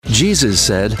Jesus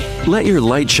said, "Let your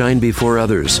light shine before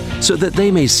others, so that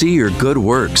they may see your good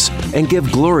works and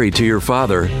give glory to your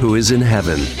Father who is in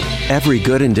heaven." Every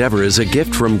good endeavor is a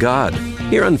gift from God.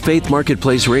 Here on Faith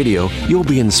Marketplace Radio, you'll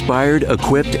be inspired,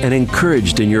 equipped, and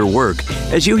encouraged in your work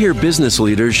as you hear business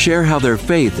leaders share how their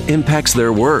faith impacts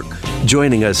their work.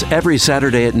 Joining us every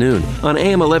Saturday at noon on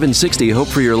AM 1160 Hope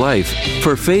for Your Life.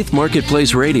 For Faith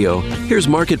Marketplace Radio, here's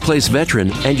Marketplace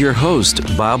veteran and your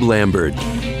host, Bob Lambert.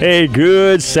 Hey,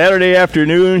 good Saturday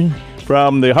afternoon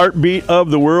from the heartbeat of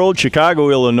the world,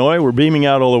 Chicago, Illinois. We're beaming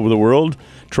out all over the world.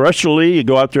 Terrestrially, you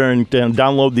go out there and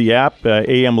download the app,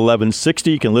 AM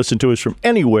 1160. You can listen to us from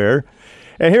anywhere.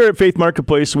 And here at Faith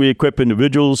Marketplace, we equip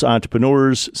individuals,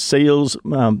 entrepreneurs, sales,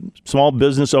 small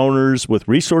business owners with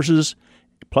resources,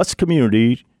 plus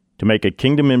community to make a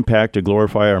kingdom impact to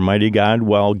glorify our mighty God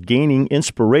while gaining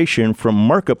inspiration from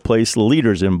marketplace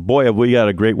leaders. And boy, have we got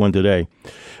a great one today.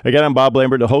 Again, I'm Bob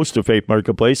Lambert, the host of Faith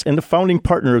Marketplace and the founding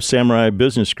partner of Samurai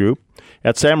Business Group.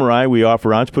 At Samurai, we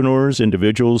offer entrepreneurs,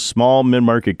 individuals, small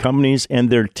mid-market companies, and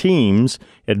their teams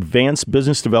advanced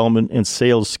business development and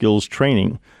sales skills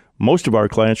training. Most of our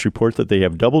clients report that they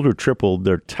have doubled or tripled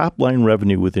their top-line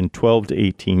revenue within 12 to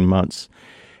 18 months.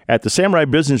 At the Samurai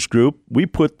Business Group, we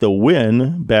put the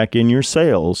win back in your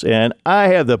sales. And I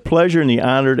have the pleasure and the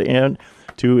honor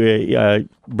to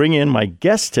bring in my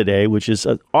guest today, which is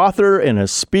an author and a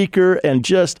speaker and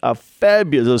just a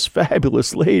fabulous,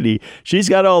 fabulous lady. She's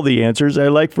got all the answers. I'd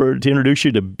like to introduce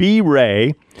you to B.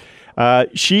 Ray.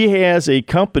 She has a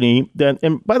company that,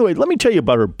 and by the way, let me tell you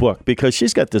about her book, because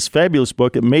she's got this fabulous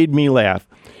book that made me laugh,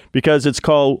 because it's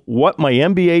called What My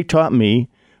MBA Taught Me,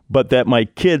 but that my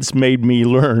kids made me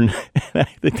learn. And I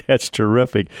think that's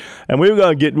terrific. And we're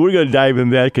going to dive in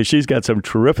that, because she's got some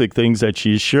terrific things that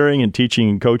she's sharing and teaching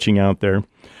and coaching out there.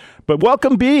 But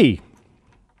welcome, B.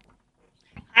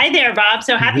 Hi there, Bob.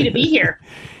 So happy to be here.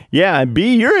 Yeah,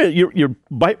 B, you're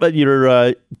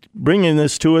bringing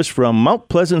this to us from Mount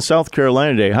Pleasant, South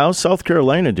Carolina today. How's South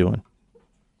Carolina doing?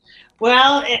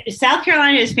 Well, South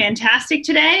Carolina is fantastic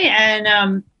today,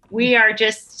 and we are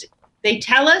just. They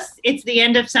tell us it's the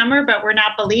end of summer, but we're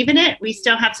not believing it. We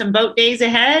still have some boat days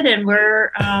ahead, and we're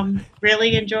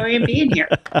really enjoying being here.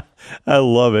 I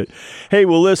love it. Hey,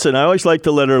 well, listen, I always like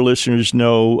to let our listeners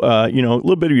know, a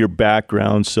little bit of your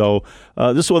background. So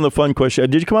this is one of the fun questions.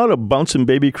 Did you come out a bouncing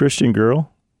baby Christian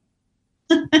girl?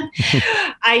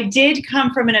 I did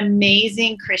come from an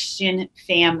amazing Christian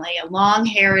family, a long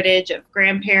heritage of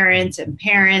grandparents and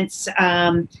parents.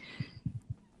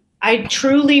 I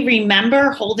truly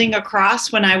remember holding a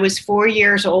cross when I was 4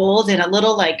 years old in a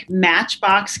little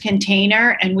Matchbox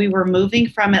container, and we were moving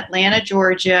from Atlanta,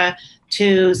 Georgia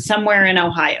to somewhere in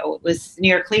Ohio. It was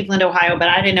near Cleveland, Ohio, but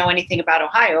I didn't know anything about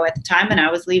Ohio at the time, and I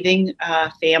was leaving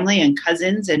family and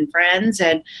cousins and friends,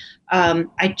 and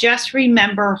I just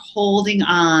remember holding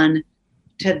on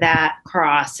to that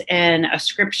cross and a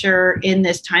scripture in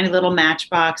this tiny little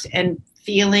matchbox and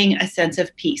feeling a sense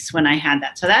of peace when I had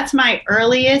that. So that's my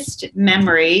earliest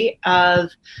memory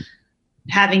of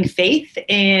having faith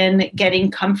and getting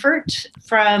comfort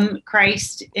from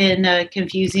Christ in a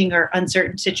confusing or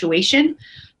uncertain situation.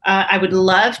 I would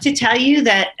love to tell you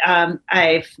that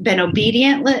I've been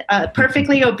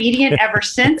perfectly obedient ever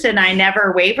since, and I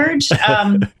never wavered.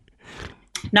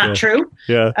 Not true.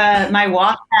 Yeah. My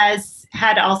walk has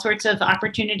had all sorts of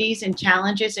opportunities and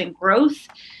challenges and growth.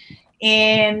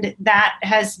 And that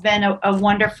has been a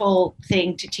wonderful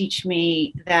thing to teach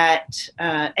me that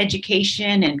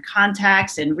education and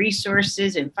contacts and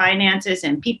resources and finances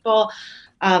and people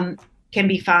can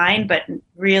be fine, but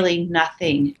really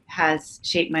nothing has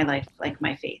shaped my life like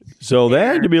my faith. So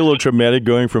that had to be a little traumatic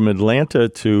going from Atlanta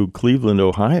to Cleveland,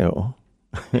 Ohio.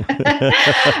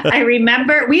 I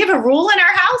remember we have a rule in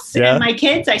our house, and my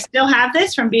kids, I still have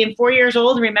this from being 4 years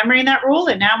old, remembering that rule.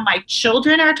 And now my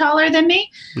children are taller than me.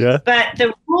 Yeah. But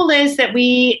the rule is that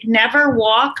we never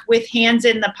walk with hands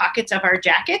in the pockets of our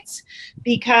jackets,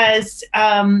 because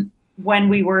when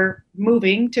we were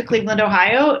moving to Cleveland,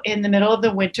 Ohio in the middle of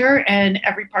the winter and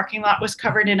every parking lot was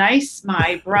covered in ice,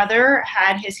 my brother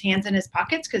had his hands in his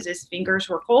pockets because his fingers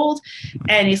were cold,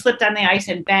 and he slipped on the ice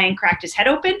and bang, cracked his head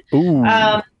open.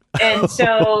 And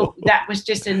so that was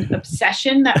just an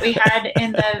obsession that we had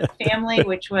in the family,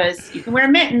 which was you can wear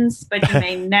mittens, but you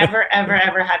may never, ever,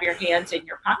 ever have your hands in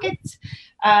your pockets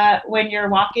when you're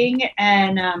walking.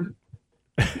 And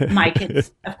my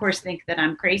kids, of course, think that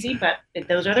I'm crazy, but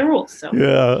those are the rules. So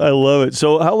yeah, I love it.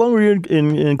 So how long were you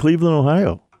in Cleveland,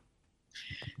 Ohio?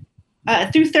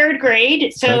 through third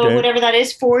grade. So Okay. whatever that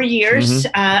is, 4 years.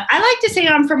 I like to say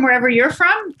I'm from wherever you're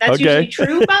from. That's Okay. usually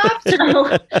true, Bob.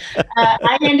 So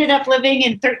I ended up living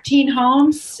in 13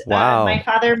 homes. Wow. My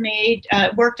father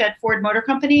worked at Ford Motor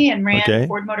Company and ran Okay.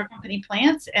 Ford Motor Company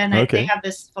plants. And Okay. they have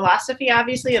this philosophy,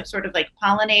 obviously, of sort of like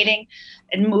pollinating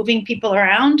and moving people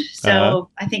around. So Uh-huh.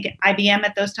 I think IBM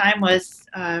at those time was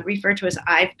referred to as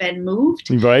I've been moved.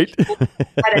 Right.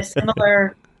 Had a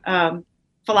similar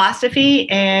philosophy,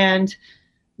 and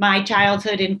my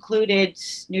childhood included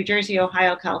New Jersey,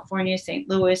 Ohio, California, St.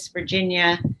 Louis,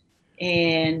 Virginia,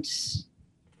 and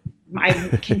I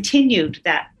continued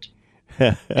that,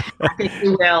 if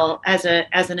you will, as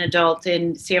an adult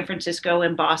in San Francisco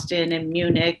and Boston and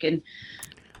Munich and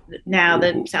now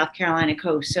the South Carolina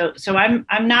coast. So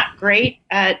I'm not great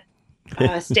at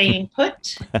staying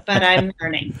put, but I'm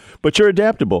learning. But you're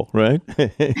adaptable, right?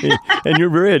 And you're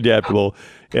very adaptable.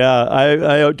 Yeah,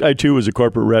 I too was a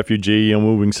corporate refugee,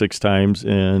 moving 6 times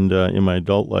and in my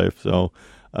adult life. So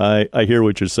I hear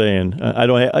what you're saying. I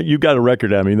don't. You got a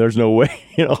record on me. There's no way.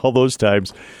 All those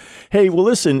times. Hey, well,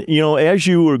 listen. As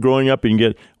you were growing up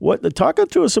and talk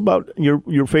to us about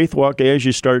your faith walk as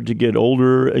you started to get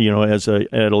older. As an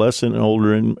adolescent and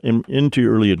older and into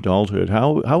early adulthood.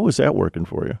 How was that working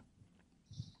for you?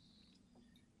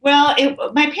 Well,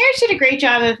 my parents did a great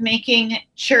job of making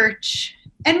church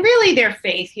and really their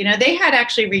faith. They had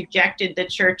actually rejected the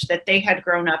church that they had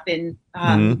grown up in,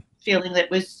 feeling that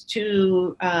was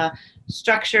too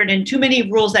structured and too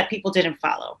many rules that people didn't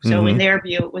follow. So in their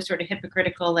view, it was sort of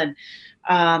hypocritical. And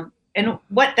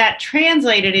what that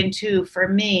translated into for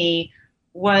me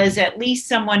was at least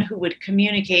someone who would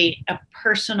communicate a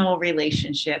personal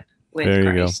relationship with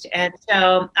Christ. And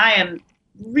so I am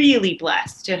really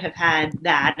blessed to have had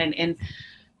that. And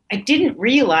I didn't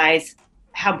realize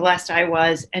how blessed I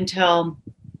was until,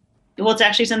 well, it's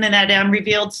actually something that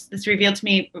it's revealed to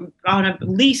me on at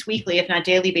least weekly, if not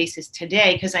daily basis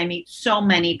today, because I meet so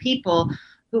many people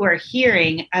who are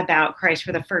hearing about Christ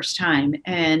for the first time.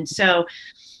 And so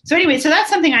anyway, so that's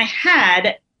something I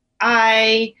had.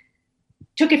 I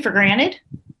took it for granted.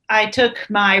 I took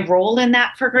my role in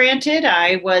that for granted.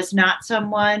 I was not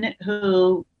someone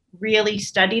who really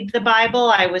studied the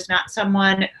Bible. I was not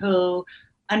someone who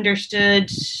understood,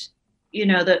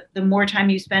 the more time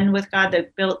you spend with God,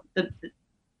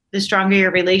 the stronger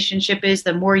your relationship is,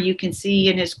 the more you can see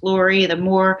in his glory, the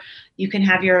more you can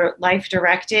have your life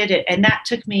directed. And that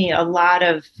took me a lot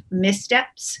of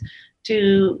missteps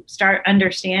to start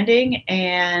understanding.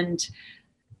 And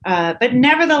but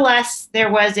nevertheless,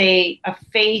 there was a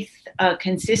faith, a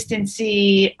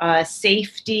consistency, a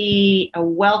safety, a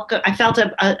welcome. I felt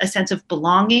a sense of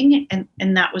belonging,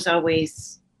 and that was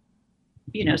always,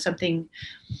 something.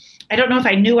 I don't know if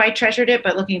I knew I treasured it,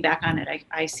 but looking back on it,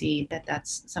 I see that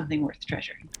that's something worth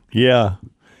treasuring. Yeah.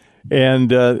 And,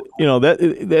 did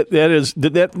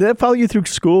that follow you through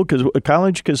school,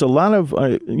 college? Because a lot of,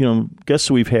 guests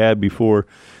we've had before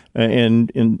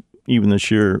and even this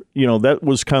year, that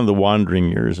was kind of the wandering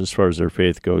years as far as their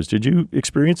faith goes. Did you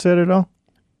experience that at all?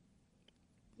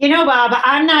 Bob,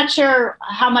 I'm not sure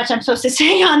how much I'm supposed to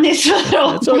say on this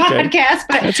little podcast,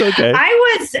 but that's okay.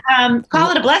 I was,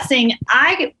 call it a blessing,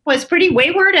 I was pretty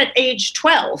wayward at age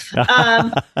 12.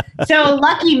 So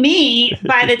lucky me,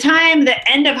 by the time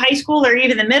the end of high school or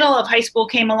even the middle of high school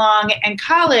came along and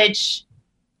college,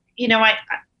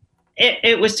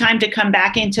 it was time to come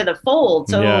back into the fold.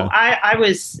 So yeah. I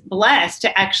was blessed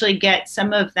to actually get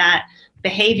some of that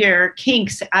behavior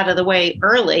kinks out of the way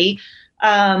early.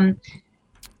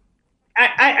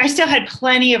 I still had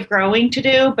plenty of growing to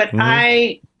do, but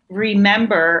I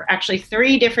remember actually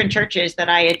 3 different churches that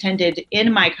I attended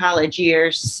in my college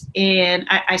years. And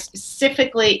I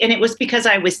specifically, and it was because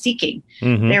I was seeking.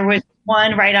 There was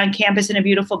one right on campus in a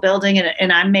beautiful building,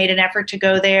 and I made an effort to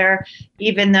go there,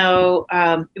 even though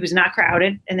it was not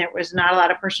crowded and there was not a lot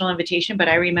of personal invitation. But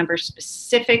I remember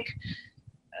specific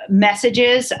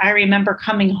messages. I remember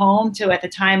coming home to, at the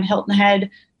time, Hilton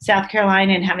Head, South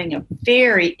Carolina, and having a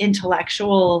very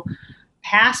intellectual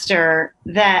pastor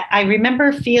that I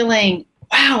remember feeling,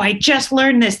 wow, I just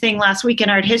learned this thing last week in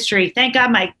art history. Thank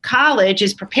God my college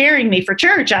is preparing me for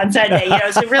church on Sunday.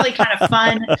 It's a really kind of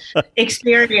fun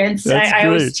experience. I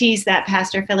always tease that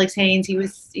Pastor Felix Haynes.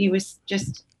 He was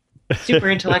just super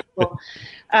intellectual.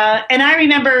 And I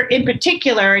remember in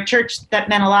particular, a church that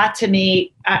meant a lot to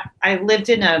me. I lived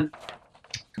in an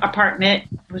apartment.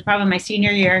 It was probably my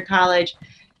senior year in college.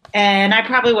 And I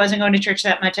probably wasn't going to church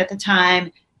that much at the time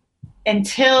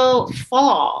until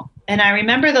fall. And I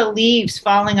remember the leaves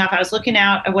falling off. I was looking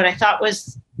out at what I thought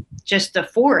was just the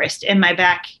forest in my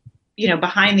back,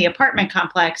 behind the apartment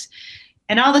complex.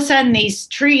 And all of a sudden, these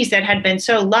trees that had been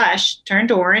so lush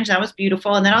turned orange. That was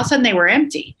beautiful. And then all of a sudden, they were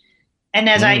empty. And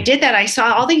as I did that, I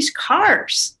saw all these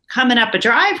cars coming up a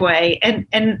driveway.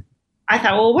 And I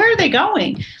thought, well, where are they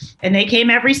going? And they came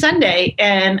every Sunday.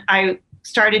 And I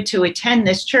started to attend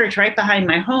this church right behind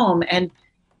my home. And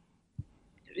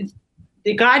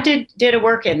God did a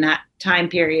work in that time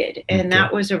period. And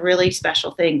that was a really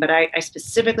special thing. But I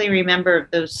specifically remember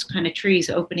those kind of trees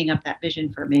opening up that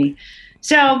vision for me.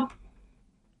 So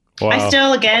I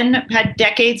still, again, had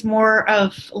decades more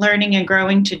of learning and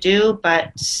growing to do.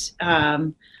 But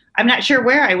I'm not sure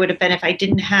where I would have been if I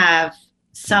didn't have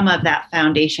some of that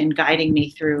foundation guiding me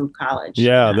through college.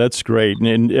 Yeah, that's great.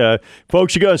 And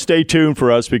folks, you got to stay tuned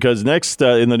for us, because next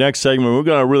in the next segment, we're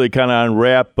going to really kind of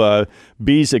unwrap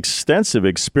Bee's extensive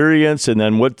experience, and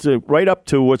then right up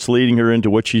to what's leading her into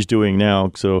what she's doing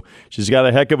now. So she's got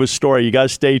a heck of a story. You got to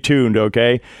stay tuned,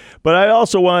 okay? But I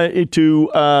also wanted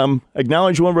to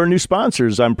acknowledge one of our new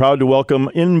sponsors. I'm proud to welcome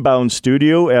Inbound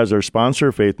Studio as our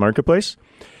sponsor, Faith Marketplace.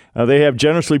 They have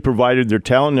generously provided their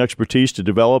talent and expertise to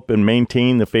develop and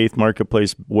maintain the Faith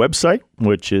Marketplace website,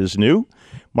 which is new.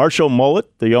 Marshall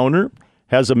Mullet, the owner,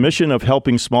 has a mission of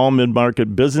helping small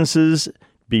mid-market businesses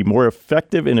be more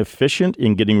effective and efficient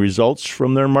in getting results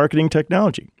from their marketing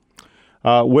technology.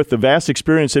 With the vast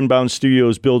experience, Inbound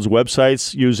Studios builds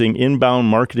websites using inbound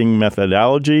marketing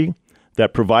methodology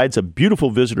that provides a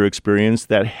beautiful visitor experience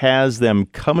that has them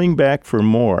coming back for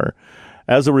more.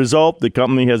 As a result, the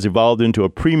company has evolved into a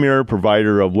premier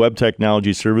provider of web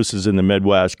technology services in the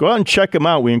Midwest. Go out and check them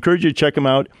out. We encourage you to check them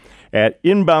out at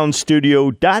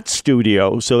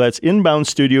inboundstudio.studio. So that's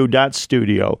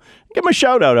inboundstudio.studio. Give them a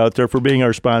shout out there for being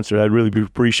our sponsor. I'd really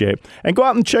appreciate it. And go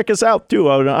out and check us out, too,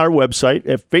 on our website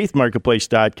at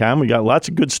faithmarketplace.com. We got lots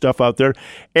of good stuff out there.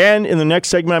 And in the next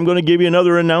segment, I'm going to give you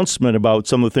another announcement about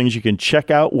some of the things you can check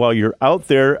out while you're out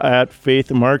there at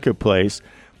Faith Marketplace.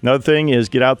 Another thing is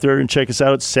get out there and check us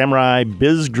out at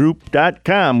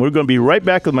SamuraiBizGroup.com. We're going to be right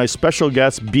back with my special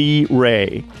guest, Bee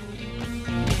Ray.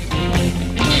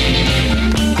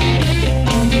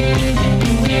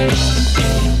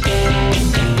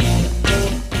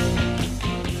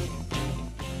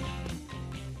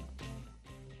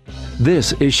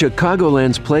 This is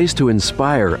Chicagoland's place to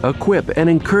inspire, equip,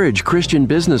 and encourage Christian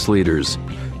business leaders.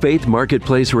 Faith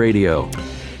Marketplace Radio.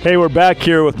 Hey, we're back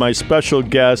here with my special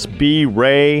guest, Bee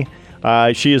Ray.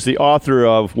 She is the author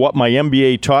of What My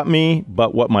MBA Taught Me,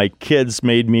 but What My Kids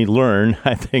Made Me Learn.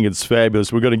 I think it's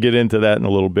fabulous. We're going to get into that in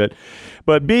a little bit.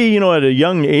 But Bee, at a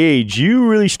young age, you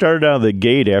really started out of the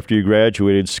gate after you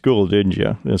graduated school, didn't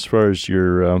you? As far as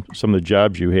your some of the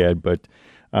jobs you had, but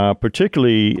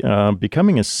particularly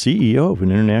becoming a CEO of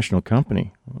an international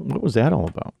company. What was that all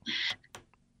about?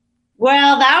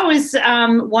 Well, that was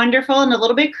wonderful and a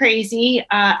little bit crazy.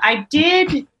 I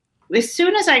did, as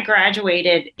soon as I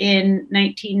graduated in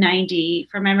 1990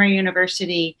 from Emory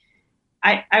University,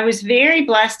 I was very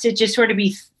blessed to just sort of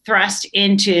be thrust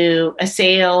into a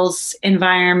sales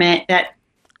environment that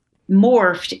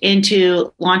morphed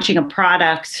into launching a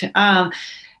product. And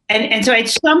so I had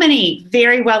so many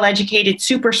very well-educated,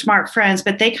 super smart friends,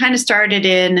 but they kind of started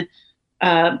in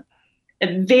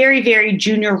a very, very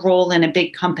junior role in a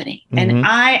big company. Mm-hmm. And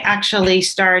I actually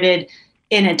started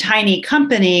in a tiny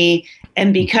company.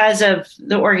 And because of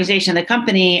the organization of the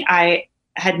company, I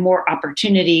had more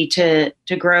opportunity to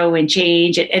grow and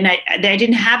change. And I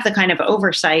didn't have the kind of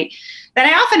oversight that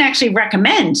I often actually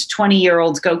recommend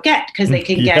 20-year-olds go get, because they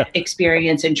can get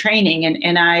experience and training.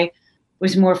 And I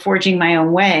was more forging my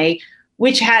own way,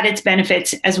 which had its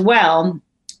benefits as well.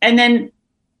 And then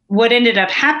what ended up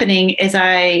happening is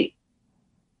I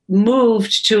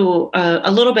moved to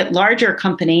a little bit larger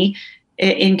company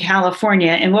in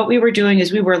California. And what we were doing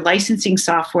is we were licensing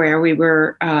software. We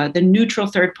were the neutral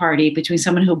third party between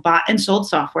someone who bought and sold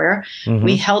software. Mm-hmm.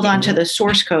 We held on to the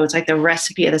source codes, like the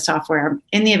recipe of the software.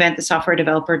 In the event the software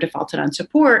developer defaulted on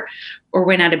support or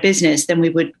went out of business, then we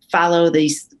would follow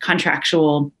these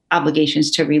contractual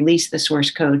obligations to release the source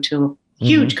code to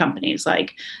huge companies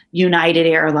like United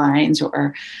Airlines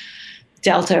or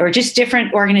Delta, or just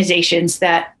different organizations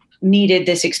that needed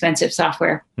this expensive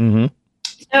software. Mm-hmm.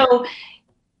 So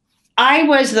I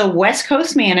was the West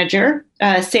Coast manager,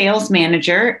 sales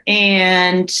manager,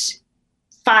 and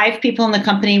 5 people in the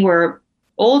company were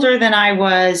older than I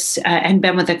was and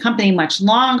been with the company much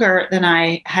longer than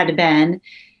I had been.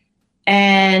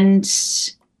 And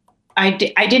I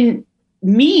didn't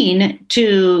mean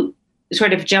to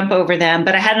sort of jump over them,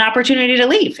 but I had an opportunity to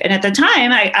leave. And at the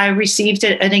time, I received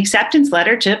an acceptance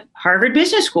letter to Harvard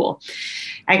Business School.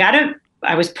 I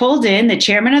was pulled in. The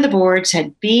chairman of the board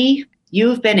said, "Bee,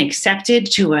 you've been accepted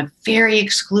to a very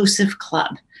exclusive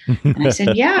club. And I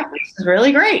said, yeah, this is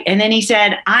really great. And then he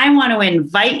said, I want to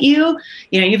invite you,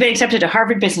 you've been accepted to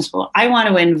Harvard Business School. I want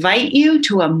to invite you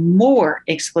to a more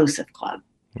exclusive club.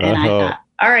 And I thought,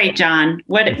 all right, John,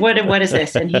 what is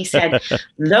this? And he said,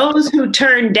 those who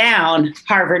turn down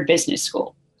Harvard Business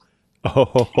School.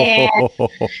 And,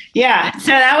 yeah,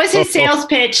 so that was his sales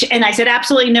pitch. And I said,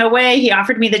 absolutely no way. He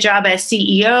offered me the job as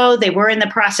CEO. They were in the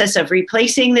process of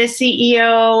replacing the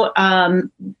CEO.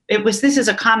 This is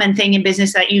a common thing in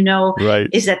business that right.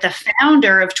 Is that the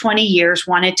founder of 20 years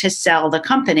wanted to sell the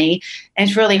company. And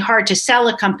it's really hard to sell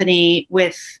a company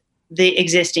with the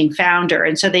existing founder.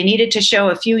 And so they needed to show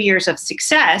a few years of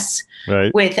success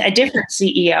with a different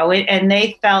CEO. And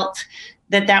they felt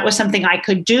that was something I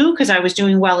could do because I was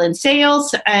doing well in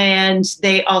sales. And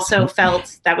they also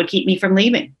felt that would keep me from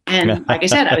leaving. And like I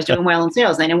said, I was doing well in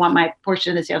sales. They didn't want my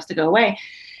portion of the sales to go away.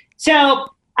 So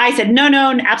I said, no,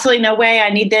 absolutely no way. I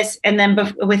need this. And then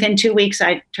within 2 weeks,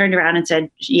 I turned around and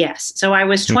said, yes. So I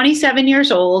was 27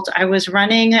 years old. I was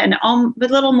running a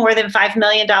little more than $5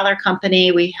 million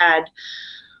company. We had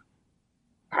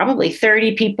probably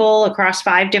 30 people across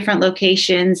 5 different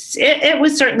locations. It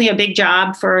was certainly a big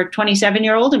job for a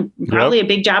 27-year-old and probably a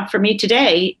big job for me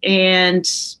today. And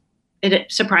it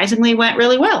surprisingly went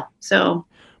really well. So,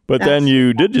 but then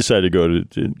you did decide to go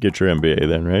to get your MBA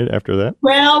then, right? After that?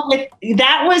 Well,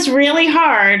 that was really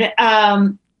hard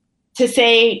to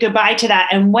say goodbye to that.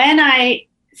 And when I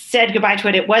said goodbye to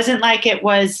it, it wasn't like it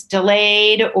was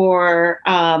delayed or,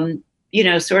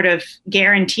 sort of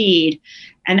guaranteed.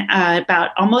 And about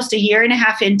almost a year and a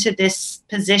half into this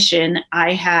position,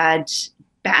 I had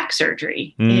back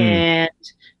surgery. And,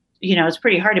 it's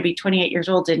pretty hard to be 28 years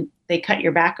old and they cut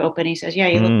your back open. He says, yeah,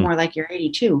 you look more like you're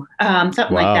 82,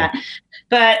 something like that.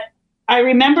 But I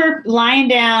remember lying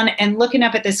down and looking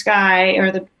up at the sky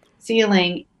or the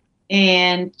ceiling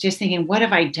and just thinking, what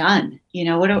have I done?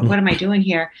 What am I doing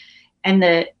here? And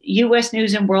the U.S.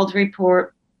 News and World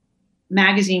Report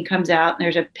magazine comes out and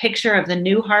there's a picture of the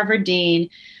new Harvard dean.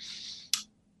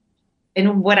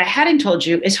 And what I hadn't told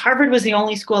you is Harvard was the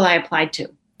only school I applied to.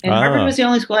 And Harvard was the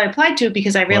only school I applied to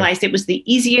because I realized it was the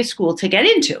easiest school to get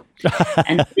into.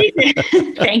 And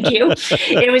thank you.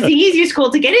 It was the easiest school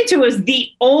to get into. It was the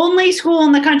only school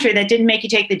in the country that didn't make you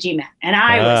take the GMAT. And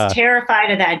I was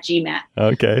terrified of that GMAT.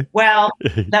 Okay. Well,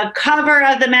 the cover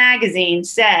of the magazine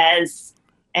says,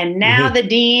 and now the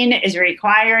dean is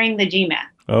requiring the GMAT.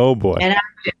 Oh, boy. And I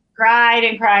just cried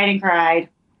and cried and cried.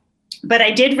 But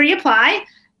I did reapply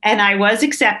and I was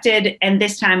accepted. And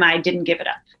this time I didn't give it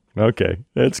up. Okay.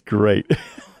 That's great.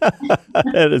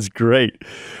 That is great.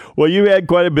 Well, you had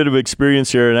quite a bit of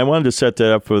experience here, and I wanted to set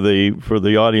that up for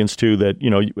the audience too. That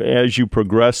as you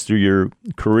progress through your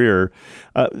career,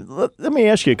 let me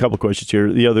ask you a couple questions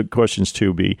here. The other questions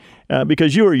too be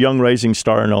because you were a young rising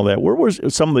star and all that. Where was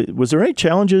was there any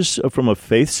challenges from a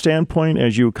faith standpoint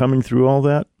as you were coming through all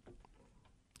that?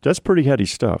 That's pretty heady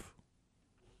stuff.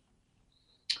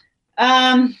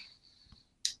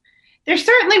 There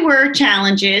certainly were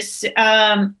challenges.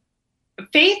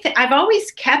 Faith, I've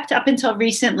always kept up until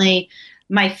recently,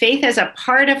 my faith as a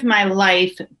part of my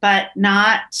life, but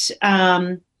not,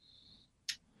 I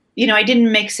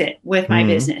didn't mix it with my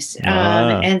business.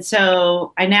 And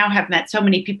so I now have met so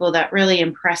many people that really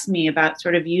impress me about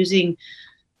sort of using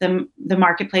the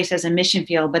marketplace as a mission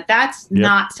field, but that's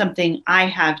not something I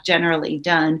have generally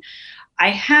done. I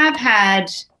have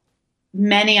had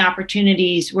many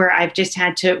opportunities where I've just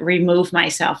had to remove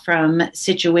myself from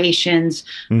situations,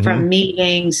 from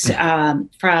meetings,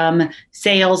 from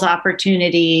sales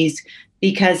opportunities,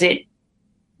 because it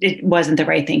wasn't the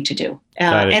right thing to do.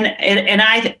 And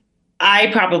I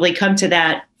probably come to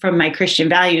that from my Christian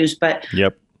values, but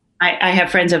I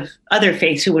have friends of other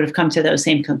faiths who would have come to those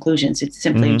same conclusions. It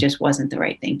simply just wasn't the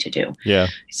right thing to do. Yeah.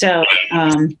 So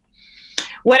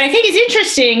what I think is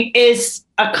interesting is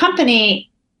a company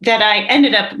that I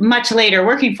ended up much later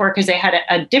working for, because they had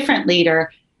a different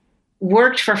leader,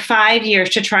 worked for 5 years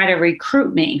to try to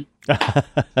recruit me.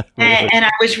 And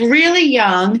I was really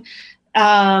young.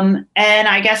 And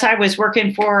I guess I was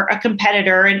working for a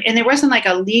competitor, and there wasn't like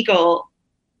a legal,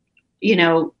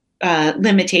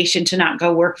 limitation to not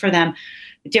go work for them.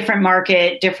 Different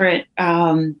market, different,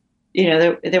 there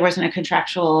wasn't a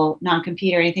contractual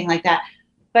non-compete or anything like that.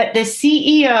 But the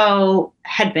CEO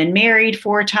had been married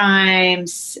 4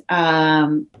 times,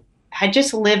 had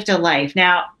just lived a life.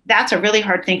 Now, that's a really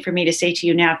hard thing for me to say to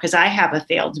you now, because I have a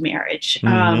failed marriage.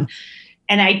 And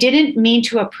I didn't mean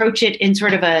to approach it in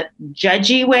sort of a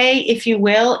judgy way, if you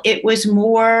will. It was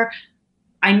more,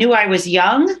 I knew I was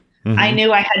young. I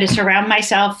knew I had to surround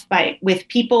myself with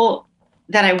people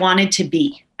that I wanted to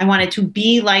be. I wanted to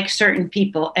be like certain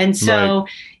people. And so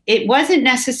it wasn't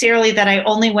necessarily that I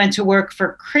only went to work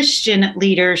for Christian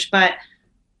leaders, but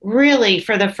really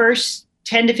for the first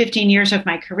 10 to 15 years of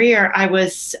my career, I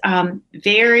was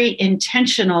very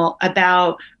intentional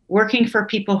about working for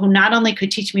people who not only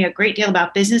could teach me a great deal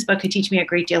about business, but could teach me a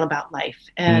great deal about life.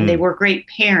 And they were great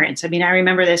parents. I mean, I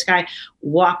remember this guy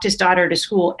walked his daughter to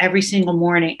school every single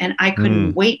morning, and I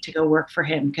couldn't wait to go work for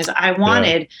him because I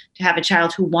wanted to have a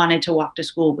child who wanted to walk to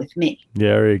school with me.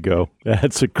 There you go.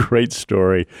 That's a great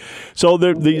story. So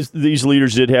these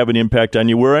leaders did have an impact on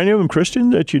you. Were any of them Christian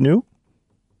that you knew?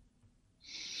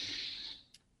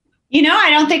 I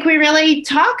don't think we really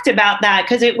talked about that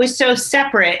because it was so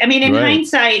separate. I mean, in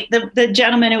hindsight, the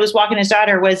gentleman who was walking his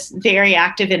daughter was very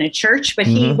active in a church, but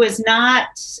he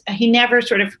never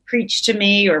sort of preached to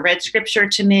me or read scripture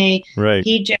to me. Right.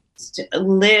 He just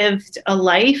lived a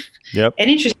life. Yep.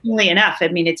 And interestingly enough, I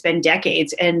mean, it's been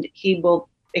decades, and he will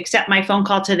accept my phone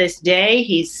call to this day.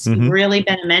 He's really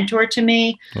been a mentor to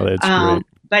me. Well, that's great.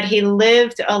 But he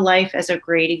lived a life as a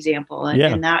great example.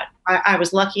 And that I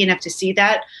was lucky enough to see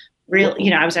that.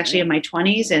 I was actually in my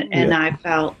 20s, and I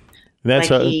felt that's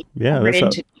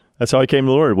that's how I came to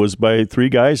the Lord, was by three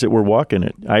guys that were walking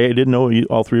it. I didn't know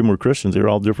all three of them were Christians. They were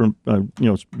all different,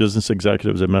 business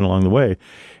executives I met along the way.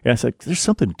 And I was like, there's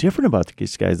something different about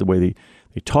these guys, the way they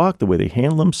talk, the way they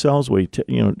handle themselves, the way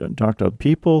talk to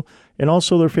people, and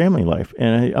also their family life.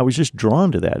 And I was just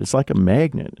drawn to that. It's like a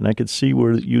magnet, and I could see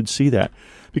where you'd see that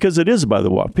because it is by the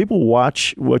walk. People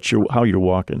watch how you're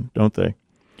walking, don't they?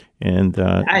 And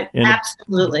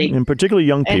absolutely, and particularly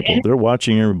young people, they're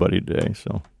watching everybody today.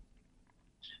 So,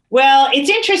 well, it's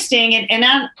interesting, and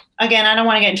I don't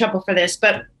want to get in trouble for this,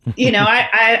 but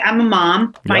I'm a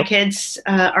mom. My kids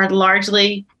are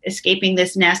largely escaping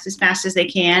this nest as fast as they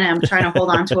can. I'm trying to hold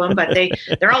on to them, but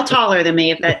they're all taller than me,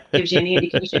 if that gives you any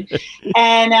indication.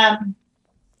 And I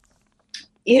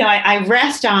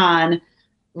rest on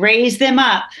raise them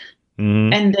up.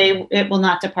 And it will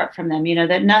not depart from them,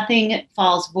 that nothing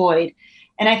falls void.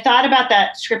 And I thought about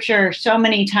that scripture so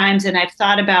many times, and I've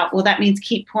thought about, well, that means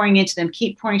keep pouring into them,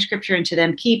 keep pouring scripture into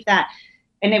them, keep that.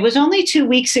 And it was only 2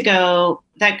 weeks ago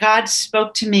that God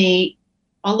spoke to me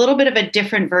a little bit of a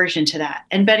different version to that.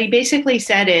 But he basically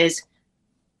said is,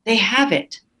 they have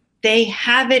it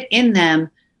in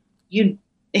them.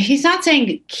 He's not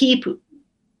saying keep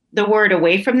the word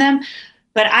away from them,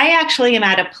 but I actually am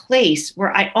at a place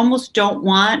where I almost don't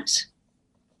want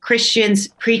Christians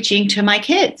preaching to my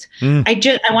kids. I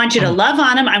want you to love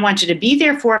on them. I want you to be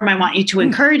there for them. I want you to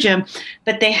encourage them.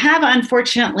 But they have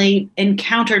unfortunately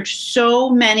encountered so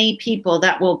many people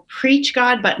that will preach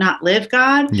God but not live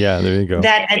God. Yeah, there you go.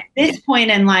 That at this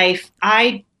point in life,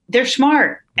 they're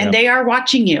smart and they are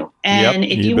watching you. And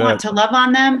if you want to love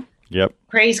on them,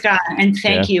 praise God and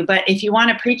thank you. But if you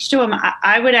want to preach to them,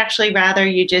 I would actually rather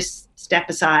you just step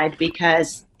aside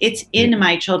because it's in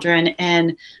my children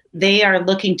and they are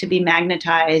looking to be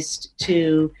magnetized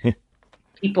to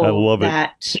people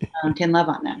that can love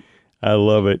on them. I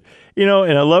love it. And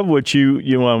I love what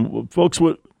folks,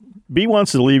 what B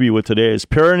wants to leave you with today is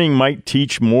parenting might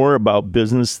teach more about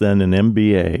business than an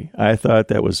MBA. I thought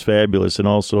that was fabulous. And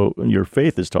also your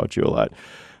faith has taught you a lot.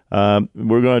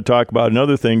 We're going to talk about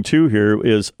another thing too here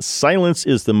is silence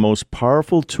is the most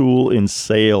powerful tool in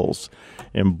sales.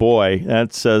 And boy,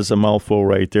 that says a mouthful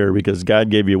right there because God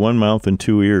gave you one mouth and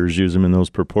two ears. Use them in those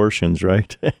proportions,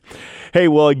 right? Hey,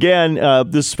 well, again,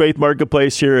 this is Faith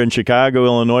Marketplace here in Chicago,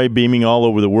 Illinois, beaming all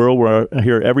over the world. We're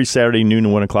here every Saturday noon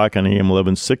and 1 o'clock on AM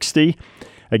 1160.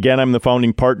 Again, I'm the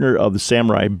founding partner of the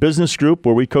Samurai Business Group,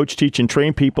 where we coach, teach, and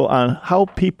train people on how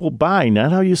people buy,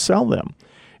 not how you sell them.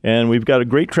 And we've got a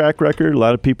great track record. A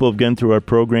lot of people have gone through our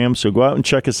program. So go out and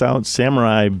check us out,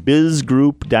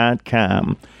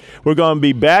 SamuraiBizGroup.com. We're going to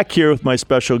be back here with my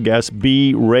special guest,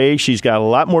 B. Ray. She's got a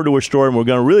lot more to her story, and we're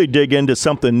going to really dig into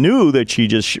something new that she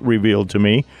just revealed to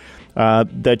me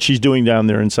that she's doing down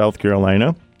there in South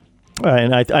Carolina.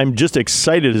 And I'm just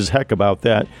excited as heck about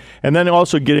that. And then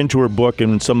also get into her book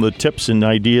and some of the tips and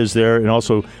ideas there. And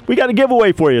also, we got a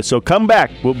giveaway for you. So come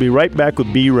back. We'll be right back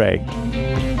with B. Ray.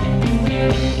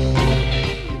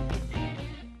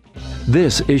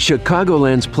 This is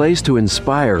Chicagoland's place to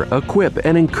inspire, equip,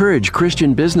 and encourage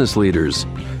Christian business leaders.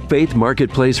 Faith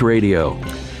Marketplace Radio.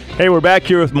 Hey, we're back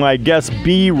here with my guest,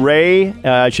 B. Ray.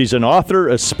 She's an author,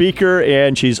 a speaker,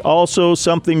 and she's also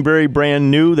something very brand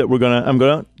new that I'm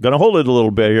gonna hold it a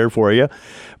little bit here for you.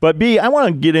 But B, I want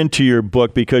to get into your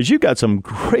book because you got some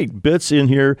great bits in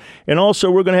here, and also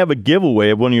we're going to have a giveaway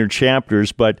of one of your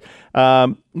chapters. But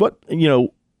tell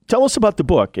us about the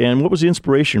book and what was the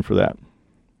inspiration for that?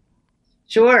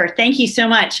 Sure. Thank you so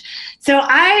much. So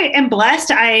I am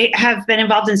blessed. I have been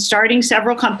involved in starting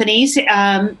several companies.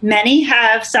 Many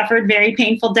have suffered very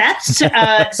painful deaths.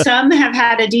 Some have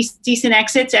had a decent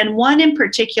exits, and one in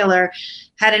particular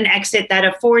had an exit that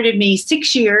afforded me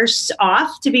 6 years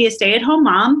off to be a stay-at-home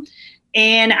mom.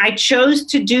 And I chose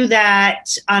to do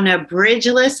that on a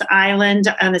bridgeless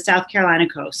island on the South Carolina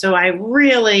coast. So I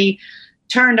really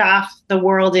turned off the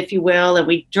world, if you will, and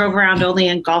we drove around only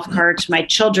in golf carts. My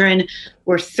children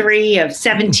were 3 of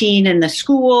 17 in the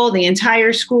school, the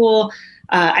entire school.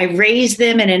 I raised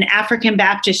them in an African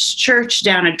Baptist church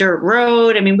down a dirt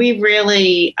road. I mean, we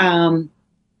really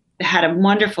had a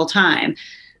wonderful time.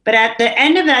 But at the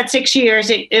end of that 6 years,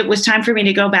 it was time for me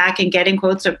to go back and get, in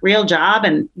quotes, a real job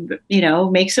and,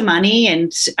 make some money.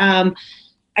 And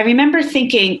I remember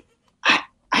thinking, I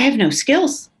have no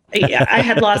skills. I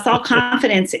had lost all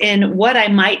confidence in what I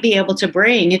might be able to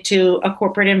bring to a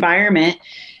corporate environment,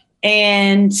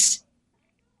 and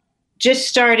just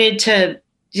started to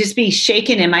just be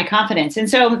shaken in my confidence. And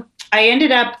so I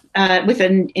ended up with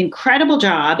an incredible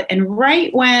job. And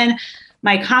right when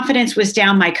my confidence was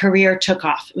down, my career took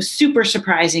off. It was super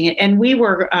surprising. And we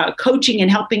were coaching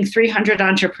and helping 300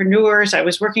 entrepreneurs. I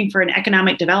was working for an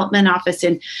economic development office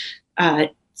in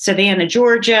Savannah,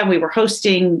 Georgia. We were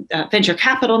hosting venture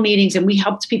capital meetings, and we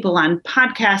helped people on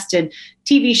podcasts and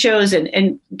TV shows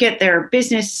and get their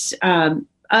business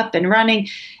up and running.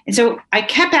 And so I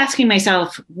kept asking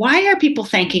myself, why are people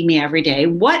thanking me every day?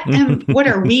 What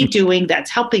are we doing that's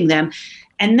helping them?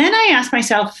 And then I asked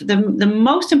myself the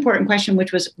most important question,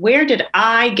 which was, where did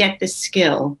I get the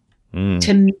skill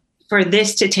for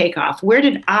this to take off? Where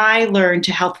did I learn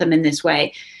to help them in this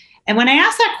way? And when I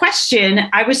asked that question,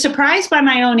 I was surprised by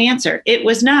my own answer. It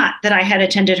was not that I had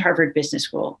attended Harvard Business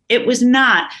School. It was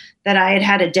not that I had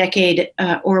had a decade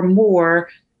or more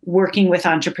working with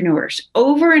entrepreneurs.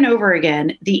 Over and over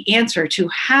again, the answer to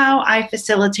how I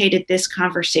facilitated this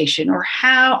conversation, or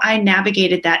how I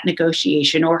navigated that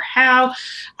negotiation, or how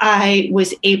I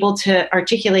was able to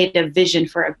articulate a vision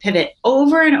for a pivot,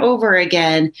 over and over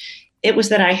again, it was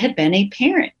that I had been a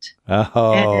parent. Oh.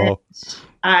 And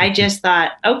I just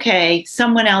thought, okay,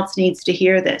 someone else needs to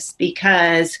hear this,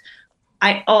 because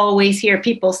I always hear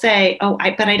people say,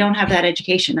 but I don't have that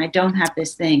education. I don't have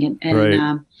this thing. And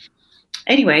right.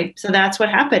 Anyway, so that's what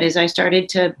happened, is I started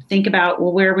to think about,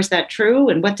 well, where was that true?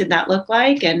 And what did that look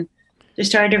like? And just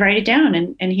started to write it down.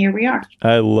 And here we are.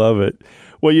 I love it.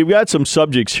 Well, you've got some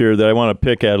subjects here that I want to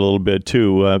pick at a little bit,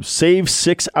 too. Save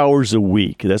 6 hours a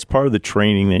week. That's part of the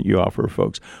training that you offer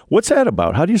folks. What's that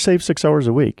about? How do you save 6 hours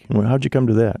a week? How'd you come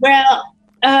to that? Well,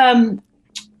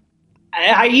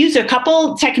 I use a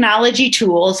couple technology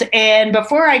tools. And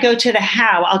before I go to the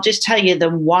how, I'll just tell you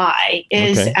the why.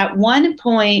 At one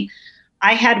point,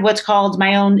 I had what's called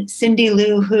my own Cindy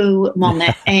Lou Who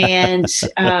moment. And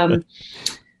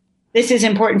this is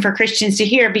important for Christians to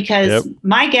hear, because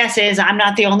my guess is I'm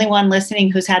not the only one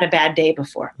listening who's had a bad day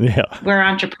before. Yeah. We're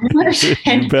entrepreneurs,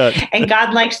 and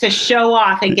God likes to show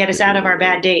off and get us out of our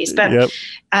bad days. But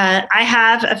I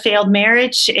have a failed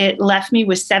marriage. It left me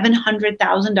with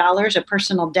 $700,000 of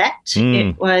personal debt.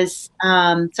 It was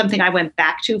something I went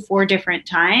back to 4 different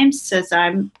times, as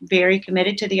I'm very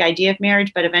committed to the idea of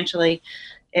marriage, but eventually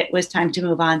it was time to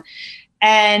move on.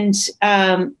 And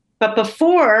but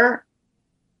before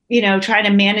trying to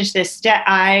manage this debt,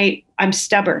 I'm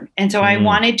stubborn. And so I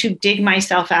wanted to dig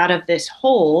myself out of this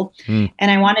hole, and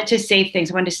I wanted to save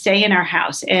things. I wanted to stay in our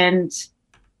house. And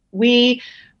we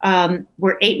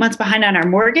were 8 months behind on our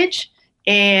mortgage.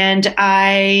 And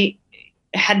I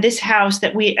had this house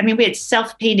that we had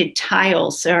self-painted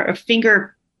tiles, or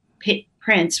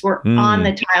fingerprints were on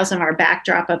the tiles of our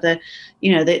backdrop of the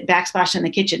backsplash in the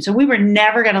kitchen. So we were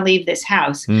never going to leave this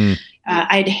house.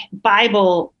 I had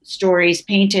Bible stories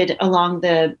painted along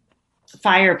the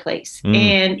fireplace.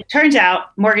 And it turns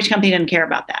out mortgage company didn't care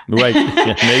about that. Right.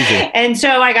 Yeah, amazing. And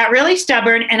so I got really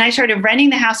stubborn, and I started renting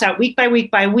the house out week by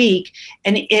week by week.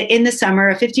 And in the summer,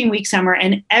 a 15-week summer,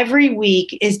 and every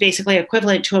week is basically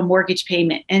equivalent to a mortgage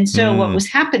payment. And so what was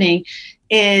happening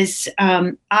is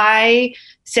I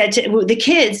said to the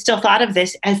kids, still thought of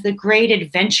this as the great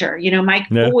adventure. Mike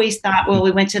always thought, well,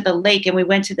 we went to the lake and we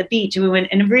went to the beach and we went,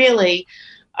 and really,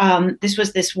 this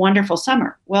was this wonderful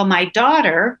summer. Well, my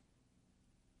daughter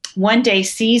one day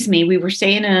sees me. We were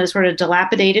staying in a sort of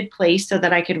dilapidated place so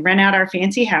that I could rent out our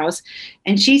fancy house.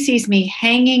 And she sees me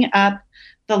hanging up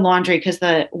the laundry because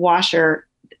the washer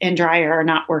and dryer are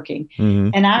not working.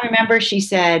 And I remember she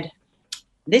said,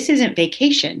 "This isn't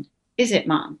vacation, is it,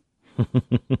 Mom?"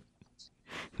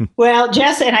 Well,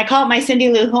 Jess, and I call it my Cindy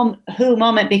Lou Who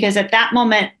moment because at that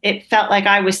moment it felt like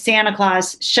I was Santa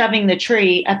Claus shoving the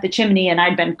tree up the chimney, and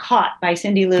I'd been caught by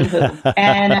Cindy Lou Who.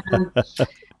 And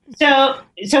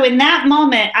so in that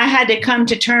moment, I had to come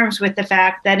to terms with the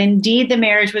fact that indeed the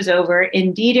marriage was over.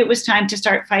 Indeed, it was time to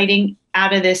start fighting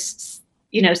out of this,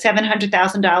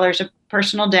 $700,000 of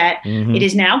personal debt. Mm-hmm. It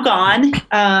is now gone.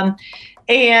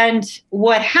 And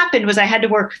what happened was I had to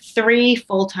work 3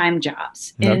 full-time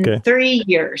jobs in 3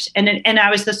 years. And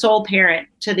I was the sole parent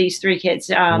to these 3 kids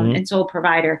and sole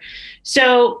provider.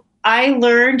 So I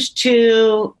learned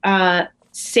to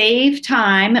save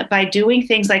time by doing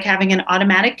things like having an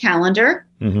automatic calendar.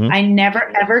 Mm-hmm. I never,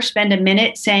 ever spend a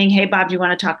minute saying, hey, Bob, do you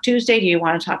want to talk Tuesday? Do you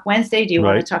want to talk Wednesday? Do you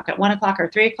want to talk at 1 o'clock or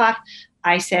 3 o'clock?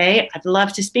 I say, I'd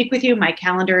love to speak with you. My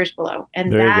calendar is below.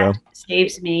 And that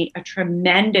saves me a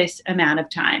tremendous amount of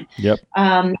time. Yep.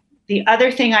 The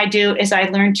other thing I do is I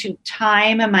learn to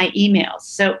time my emails.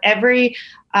 So every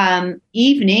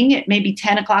evening at maybe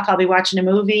 10 o'clock, I'll be watching a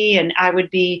movie and I would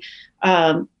be,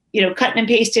 cutting and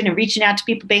pasting and reaching out to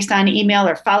people based on email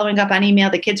or following up on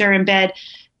email. The kids are in bed.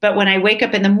 But when I wake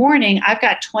up in the morning, I've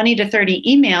got 20 to 30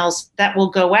 emails that will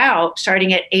go out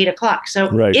starting at 8 o'clock. So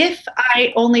if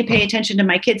I only pay attention to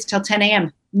my kids till 10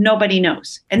 a.m., nobody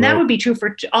knows. And that would be true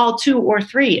for all 2 or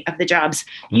 3 of the jobs.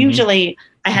 Mm-hmm. Usually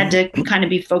I had to kind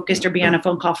of be focused or be on a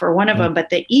phone call for one of them,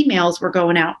 but the emails were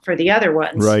going out for the other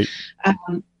ones. Right.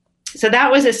 So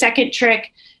that was a second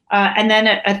trick. And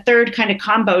then a third kind of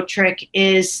combo trick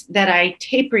is that I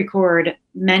tape record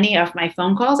many of my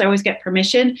phone calls. I always get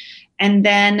permission. And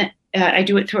then I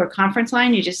do it through a conference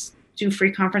line. You just do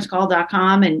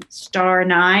freeconferencecall.com and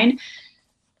 *9.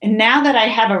 And now that I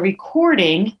have a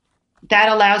recording, that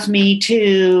allows me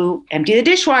to empty the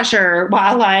dishwasher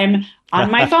while I'm on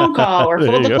my phone call or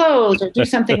fold the clothes or do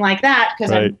something like that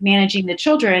because I'm managing the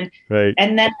children. Right.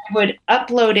 And then I would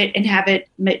upload it and have it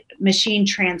machine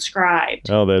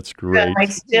transcribed. Oh, that's great. So I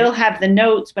still have the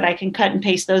notes, but I can cut and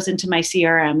paste those into my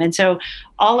CRM. And so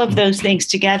all of those things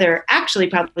together actually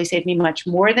probably saved me much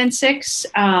more than 6.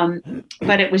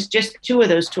 But it was just 2 of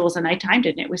those tools and I timed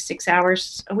it and it was 6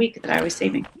 hours a week that I was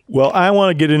saving. Well, I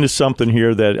want to get into something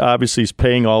here that obviously is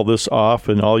paying all this off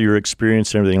and all your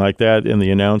experience and everything like that and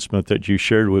the announcement that you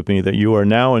shared with me that you are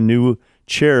now a new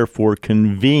chair for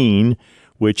Convene,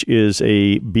 which is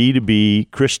a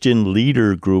B2B Christian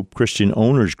leader group, Christian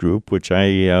owners group, which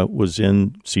I was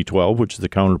in C12, which is the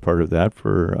counterpart of that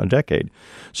for a decade.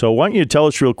 So why don't you tell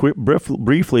us real quick,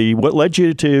 briefly, what led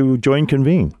you to join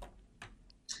Convene?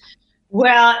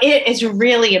 Well, it is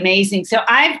really amazing. So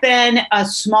I've been a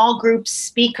small group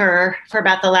speaker for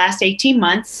about the last 18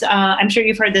 months. I'm sure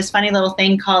you've heard this funny little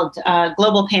thing called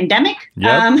global pandemic.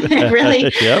 Yep. It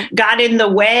really got in the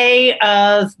way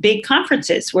of big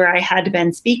conferences where I had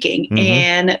been speaking. Mm-hmm.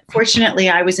 And fortunately,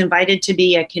 I was invited to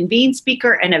be a Convene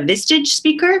speaker and a Vistage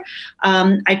speaker.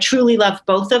 I truly love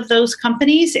both of those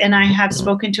companies. And I have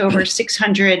spoken to over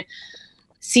 600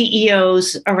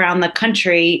 CEOs around the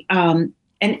country.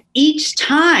 And each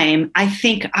time I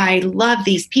think I love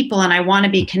these people and I want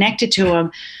to be connected to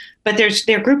them, but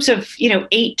they're groups of,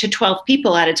 8 to 12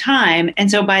 people at a time. And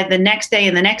so by the next day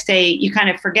and the next day, you kind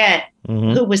of forget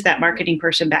who was that marketing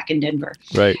person back in Denver.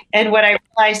 Right. And what I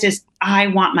realized is I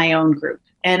want my own group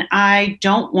and I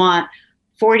don't want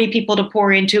 40 people to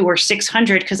pour into or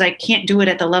 600 because I can't do it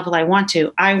at the level I want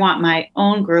to. I want my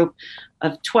own group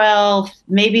of 12,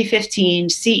 maybe 15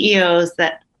 CEOs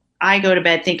that I go to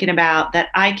bed thinking about, that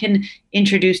I can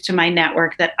introduce to my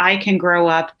network, that I can grow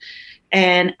up.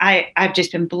 And I've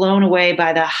just been blown away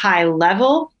by the high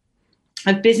level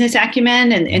of business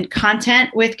acumen and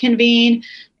content with Convene.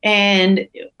 And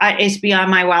it's beyond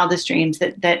my wildest dreams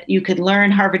that you could learn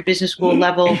Harvard Business School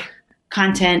level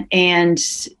content and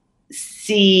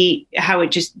see how it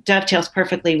just dovetails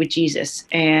perfectly with Jesus.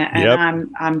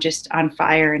 And I'm just on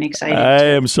fire and excited. I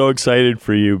am so excited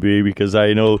for you, B, because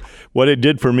I know what it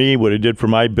did for me, what it did for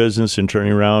my business and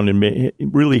turning around and it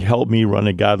really helped me run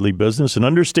a godly business and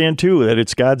understand too that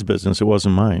it's God's business. It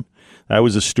wasn't mine. I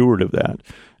was a steward of that.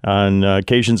 On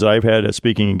occasions I've had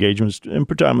speaking engagements, and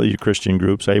predominantly Christian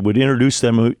groups, I would introduce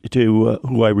them to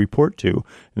who I report to,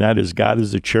 and that is God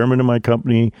is the chairman of my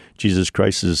company, Jesus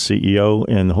Christ is the CEO,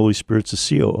 and the Holy Spirit's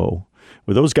the COO.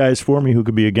 With those guys for me who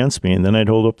could be against me, and then I'd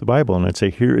hold up the Bible and I'd say,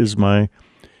 here is my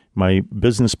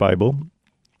business Bible,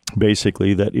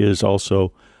 basically, that is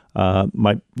also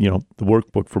my the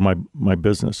workbook for my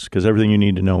business, because everything you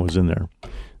need to know is in there.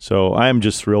 So I am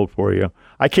just thrilled for you.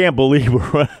 I can't believe we're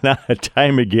running out of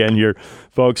time again here,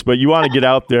 folks, but you want to get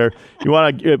out there. You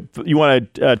want to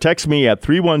text me at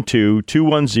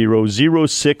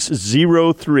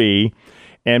 312-210-0603,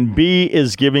 And B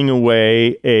is giving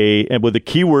away and with the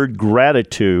keyword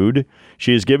gratitude,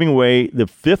 she is giving away the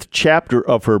 5th chapter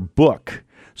of her book.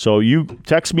 So you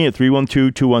text me at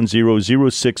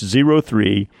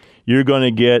 312-210-0603. You're going to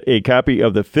get a copy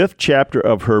of the 5th chapter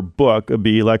of her book. It'll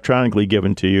be electronically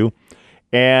given to you.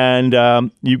 And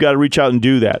you've got to reach out and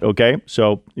do that, okay?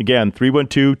 So, again,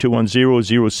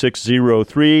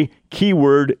 312-210-0603,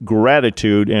 keyword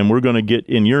gratitude, and we're going to get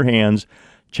in your hands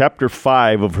Chapter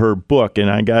 5 of her book. And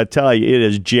I got to tell you, it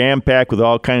is jam-packed with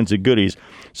all kinds of goodies.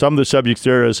 Some of the subjects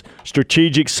there is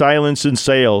strategic silence in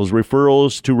sales,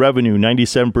 referrals to revenue,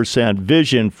 97%,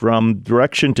 vision from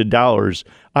direction to dollars.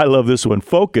 I love this one.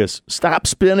 Focus, stop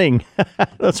spinning.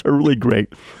 That's really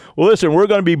great. Well, listen, we're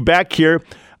going to be back here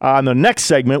on the next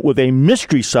segment with a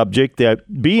mystery subject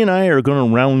that B and I are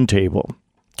going to roundtable.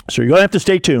 So you're going to have to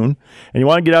stay tuned, and you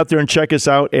want to get out there and check us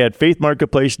out at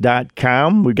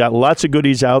faithmarketplace.com. We've got lots of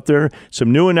goodies out there,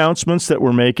 some new announcements that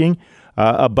we're making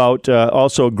about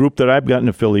also a group that I've gotten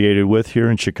affiliated with here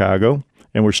in Chicago,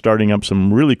 and we're starting up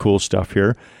some really cool stuff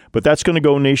here. But that's going to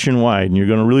go nationwide, and you're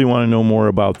going to really want to know more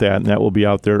about that, and that will be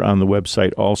out there on the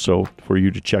website also for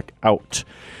you to check out.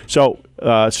 So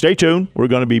stay tuned. We're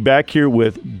going to be back here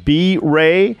with B.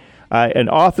 Ray, an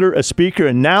author, a speaker,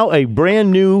 and now a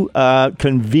brand new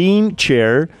convene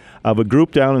chair of a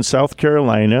group down in South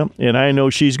Carolina. And I know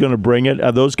she's going to bring it.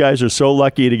 Those guys are so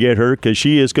lucky to get her because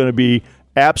she is going to be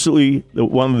absolutely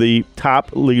one of the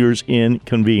top leaders in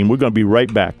convene. We're going to be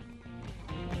right back.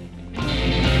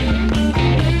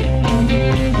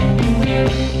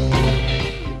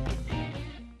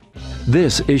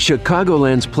 This is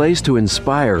Chicagoland's place to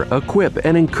inspire, equip,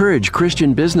 and encourage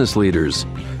Christian business leaders.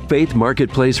 Faith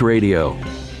Marketplace Radio.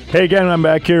 Hey again, I'm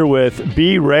back here with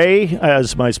B. Ray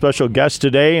as my special guest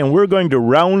today, and we're going to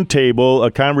roundtable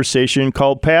a conversation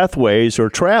called Pathways or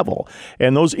Travel,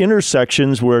 and those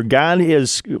intersections where God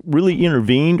has really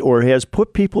intervened or has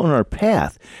put people in our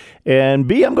path. And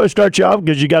B, I'm going to start you off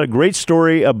because you got a great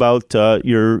story about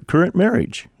your current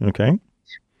marriage, okay?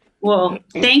 Well,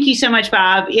 thank you so much,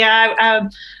 Bob. Yeah,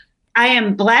 I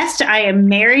am blessed. I am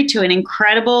married to an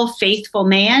incredible, faithful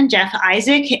man, Jeff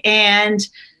Isaac. And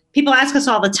people ask us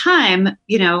all the time,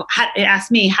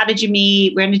 ask me, how did you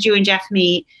meet? When did you and Jeff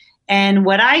meet? And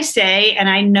what I say, and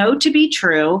I know to be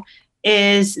true,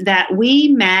 is that we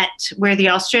met where the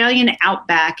Australian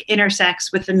outback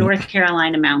intersects with the North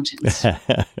Carolina mountains.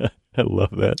 I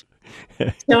love that.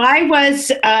 So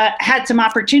I had some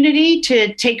opportunity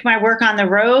to take my work on the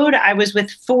road. I was with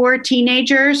 4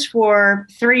 teenagers for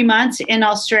 3 months in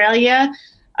Australia.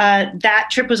 That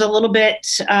trip was a little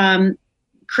bit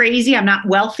crazy. I'm not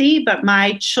wealthy, but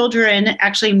my children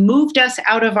actually moved us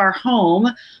out of our home,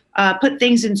 put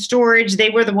things in storage. They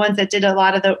were the ones that did a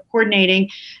lot of the coordinating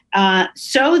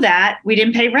so that we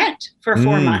didn't pay rent for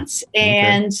 4 months.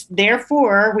 And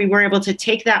therefore, we were able to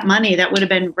take that money that would have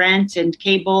been rent and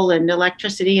cable and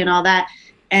electricity and all that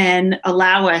and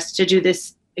allow us to do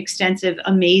this extensive,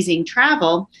 amazing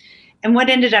travel. And what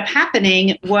ended up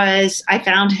happening was I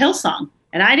found Hillsong.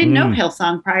 And I didn't know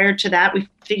Hillsong prior to that. We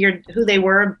figured who they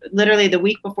were literally the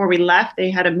week before we left. They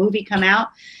had a movie come out.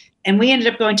 And we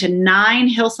ended up going to 9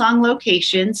 Hillsong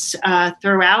locations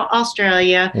throughout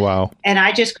Australia. Wow. And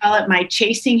I just call it my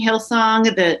chasing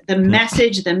Hillsong. The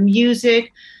message, the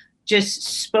music just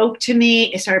spoke to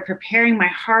me. It started preparing my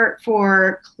heart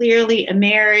for clearly a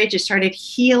marriage. It started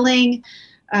healing,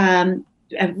 a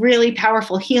really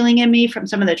powerful healing in me from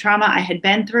some of the trauma I had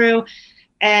been through.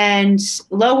 And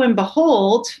lo and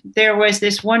behold, there was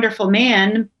this wonderful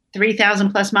man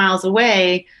 3,000 plus miles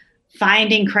away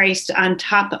finding Christ on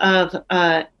top of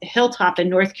a hilltop in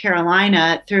North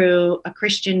Carolina through a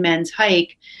Christian men's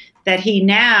hike that he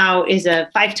now is a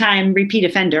 5-time repeat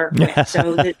offender with.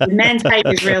 So the men's hike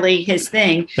is really his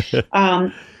thing.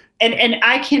 And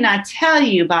I cannot tell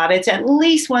you, Bob, it's at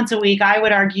least once a week, I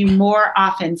would argue more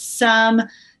often, some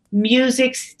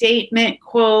music statement,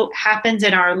 quote, happens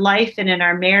in our life and in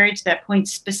our marriage that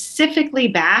points specifically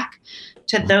back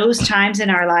to those times in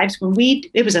our lives when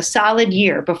it was a solid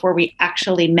year before we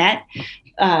actually met.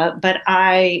 But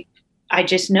I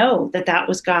just know that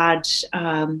was God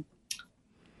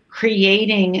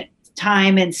creating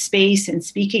time and space and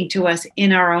speaking to us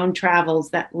in our own travels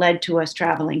that led to us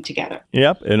traveling together.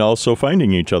 Yep. And also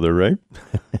finding each other, right?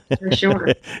 For sure.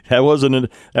 That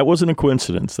wasn't a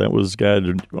coincidence. That was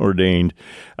God ordained.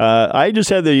 I just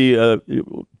had the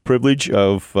privilege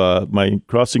of my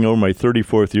crossing over my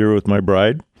 34th year with my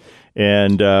bride.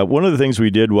 And one of the things we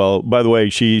did, well, by the way,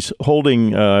 she's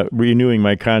renewing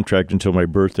my contract until my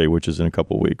birthday, which is in a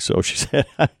couple of weeks. So she said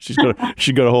she's going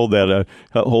to hold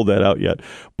that out yet.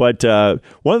 But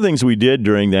one of the things we did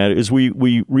during that is we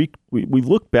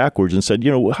looked backwards and said,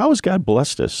 how has God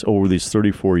blessed us over these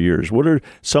 34 years? What are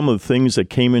some of the things that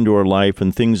came into our life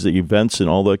and things, the events and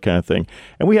all that kind of thing?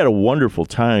 And we had a wonderful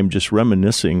time just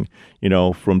reminiscing,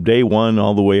 from day one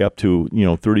all the way up to,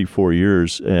 34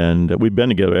 years. And we've been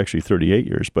together actually 38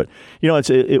 years. But,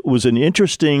 it was an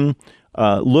interesting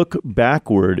look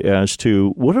backward as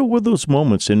to what were those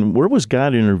moments and where was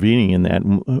God intervening in that?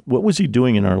 And what was he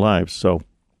doing in our lives? So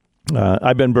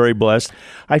I've been very blessed.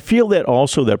 I feel that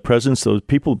also that presence, those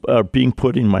people are being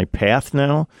put in my path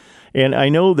now. And I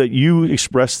know that you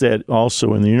expressed that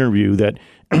also in the interview, that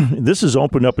this has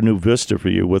opened up a new vista for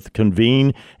you with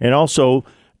Convene, and also,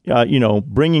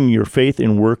 bringing your faith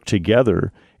and work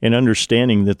together and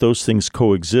understanding that those things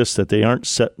coexist, that they aren't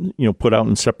put out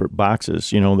in separate boxes,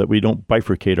 that we don't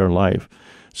bifurcate our life.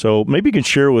 So maybe you can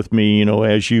share with me,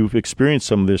 as you've experienced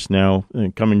some of this now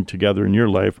coming together in your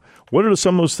life, what are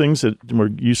some of those things where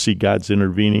you see God's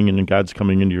intervening and God's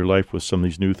coming into your life with some of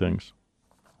these new things?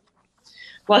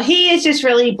 Well, he is just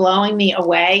really blowing me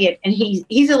away, and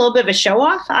he's a little bit of a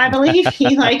show-off, I believe.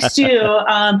 He likes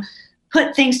to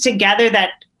put things together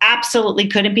that absolutely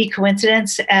couldn't be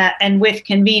coincidence. And with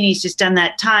Convene, he's just done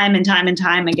that time and time and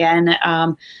time again.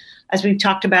 As we've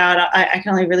talked about, I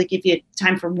can only really give you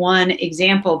time for one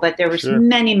example, but there was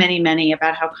many, many, many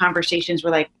about how conversations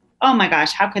were like, oh my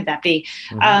gosh, how could that be?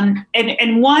 Mm-hmm.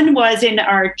 And one was in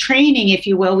our training, if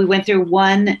you will. We went through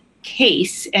one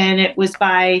case, and it was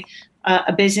by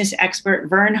a business expert,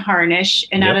 Vern Harnish,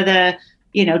 and out of the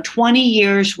 20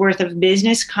 years worth of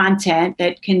business content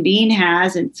that Convene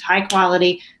has, and it's high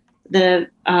quality, the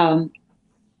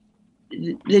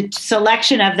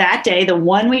selection of that day, the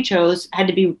one we chose, had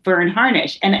to be Vern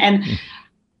Harnish. And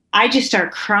I just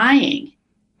start crying.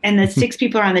 And the 6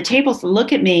 people around the table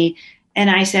look at me, and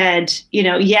I said,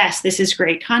 yes, this is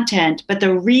great content, but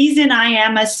the reason I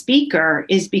am a speaker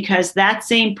is because that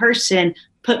same person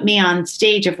put me on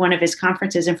stage of one of his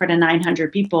conferences in front of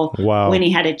 900 people when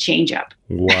he had a change up.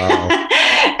 Wow.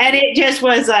 And it just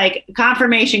was like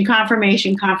confirmation.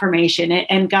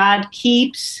 And God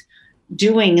keeps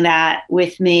doing that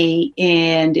with me.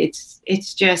 And it's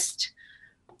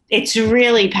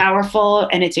really powerful,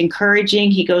 and it's encouraging.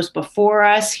 He goes before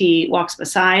us. He walks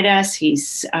beside us.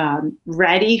 He's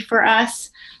ready for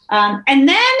us. And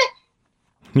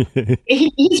then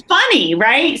he's funny,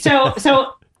 right? So,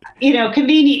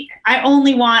 Convene, I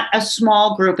only want a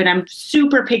small group, and I'm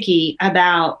super picky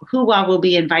about who I will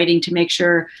be inviting to make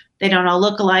sure they don't all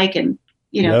look alike and,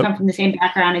 come from the same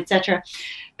background, etc.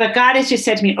 But God has just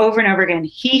said to me over and over again,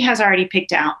 he has already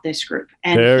picked out this group.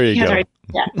 And he has already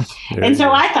picked out. And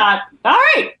so I thought, all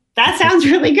right, that sounds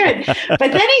really good.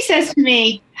 But then he says to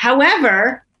me,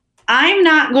 however, I'm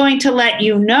not going to let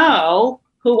you know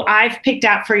who I've picked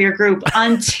out for your group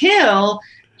until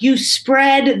you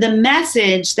spread the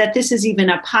message that this is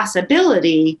even a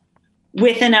possibility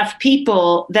with enough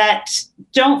people that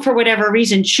don't, for whatever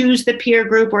reason, choose the peer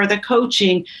group or the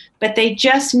coaching, but they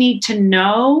just need to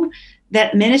know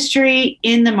that ministry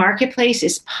in the marketplace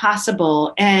is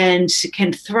possible and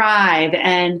can thrive.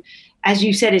 And as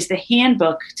you said, is the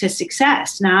handbook to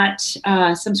success, not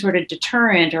some sort of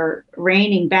deterrent or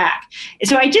reining back.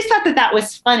 So I just thought that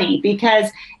was funny,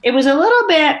 because it was a little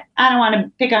bit, I don't want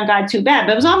to pick on God too bad,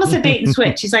 but it was almost a bait and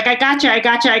switch. He's like, I got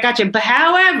you. But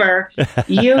however,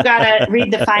 you got to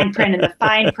read the fine print. And the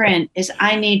fine print is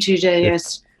I need you to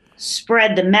just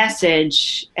spread the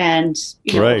message, and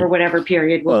over whatever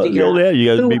period we'll figure out.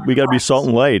 We got to be salt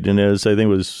and light. And as I think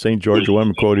it was St. George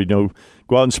Lem quoted, go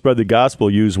out and spread the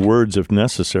gospel, use words if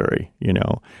necessary,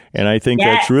 And I think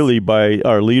that's really by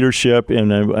our leadership,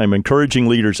 and I'm encouraging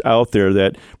leaders out there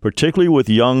that, particularly with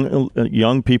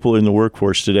young people in the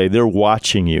workforce today, they're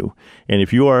watching you. And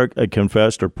if you are a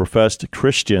confessed or professed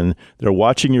Christian, they're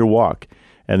watching your walk.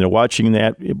 And they're watching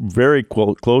that very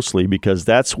closely, because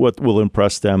that's what will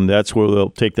impress them. That's where they'll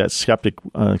take that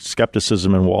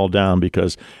skepticism and wall down,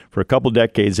 because for a couple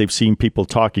decades, they've seen people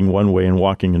talking one way and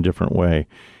walking a different way.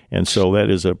 And so that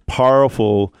is a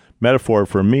powerful metaphor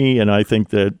for me, and I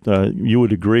think that you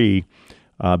would agree,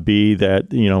 be that,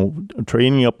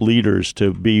 training up leaders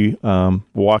to be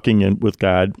walking in with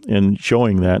God and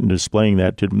showing that and displaying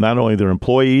that to not only their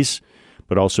employees,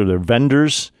 but also their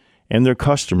vendors and their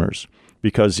customers.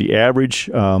 Because the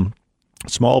average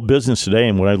small business today,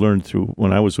 and what I learned through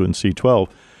when I was in C12,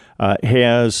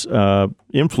 has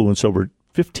influence over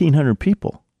 1,500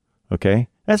 people, okay?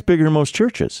 That's bigger than most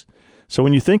churches. So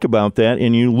when you think about that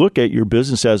and you look at your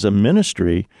business as a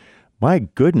ministry, my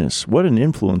goodness, what an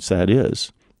influence that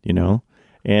is, you know?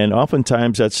 And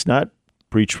oftentimes that's not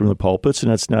preached from the pulpits, and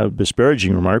that's not a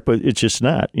disparaging remark, but it's just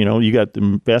not. You know, you got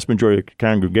the vast majority of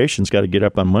congregations got to get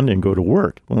up on Monday and go to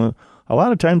work. Well, a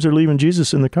lot of times they're leaving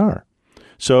Jesus in the car.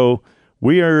 So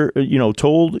we are,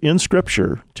 told in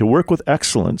Scripture to work with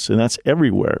excellence, and that's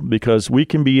everywhere, because we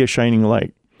can be a shining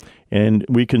light. And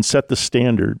we can set the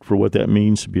standard for what that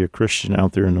means to be a Christian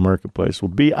out there in the marketplace.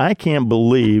 Well, I can't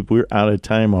believe we're out of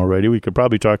time already. We could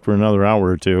probably talk for another hour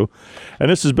or two. And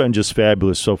this has been just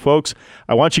fabulous. So, folks,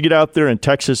 I want you to get out there and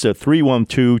text us at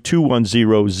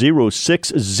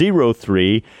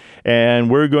 312-210-0603. And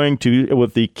we're going to,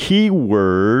 with the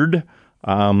keyword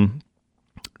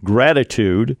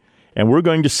gratitude, and we're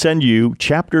going to send you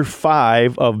Chapter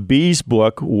 5 of B's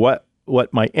book, What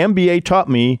My MBA Taught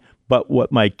Me, but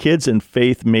what my kids and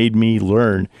faith made me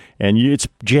learn. And it's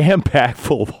jam-packed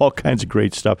full of all kinds of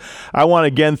great stuff. I want to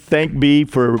again thank Bea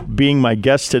for being my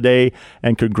guest today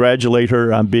and congratulate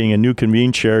her on being a new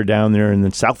convene chair down there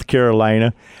in South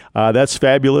Carolina. That's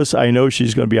fabulous. I know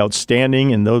she's going to be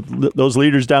outstanding. And those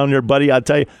leaders down there, buddy, I'll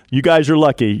tell you, you guys are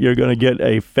lucky. You're going to get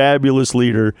a fabulous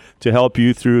leader to help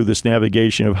you through this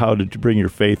navigation of how to bring your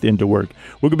faith into work.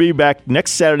 We're going to be back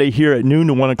next Saturday here at noon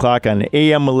to 1 o'clock on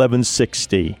AM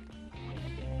 1160.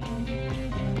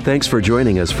 Thanks for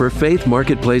joining us for Faith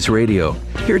Marketplace Radio,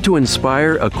 here to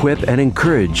inspire, equip, and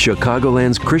encourage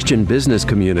Chicagoland's Christian business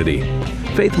community.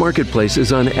 Faith Marketplace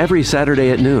is on every Saturday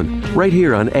at noon, right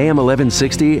here on AM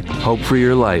 1160, Hope for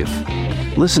Your Life.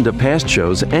 Listen to past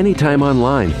shows anytime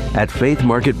online at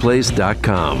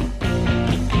faithmarketplace.com.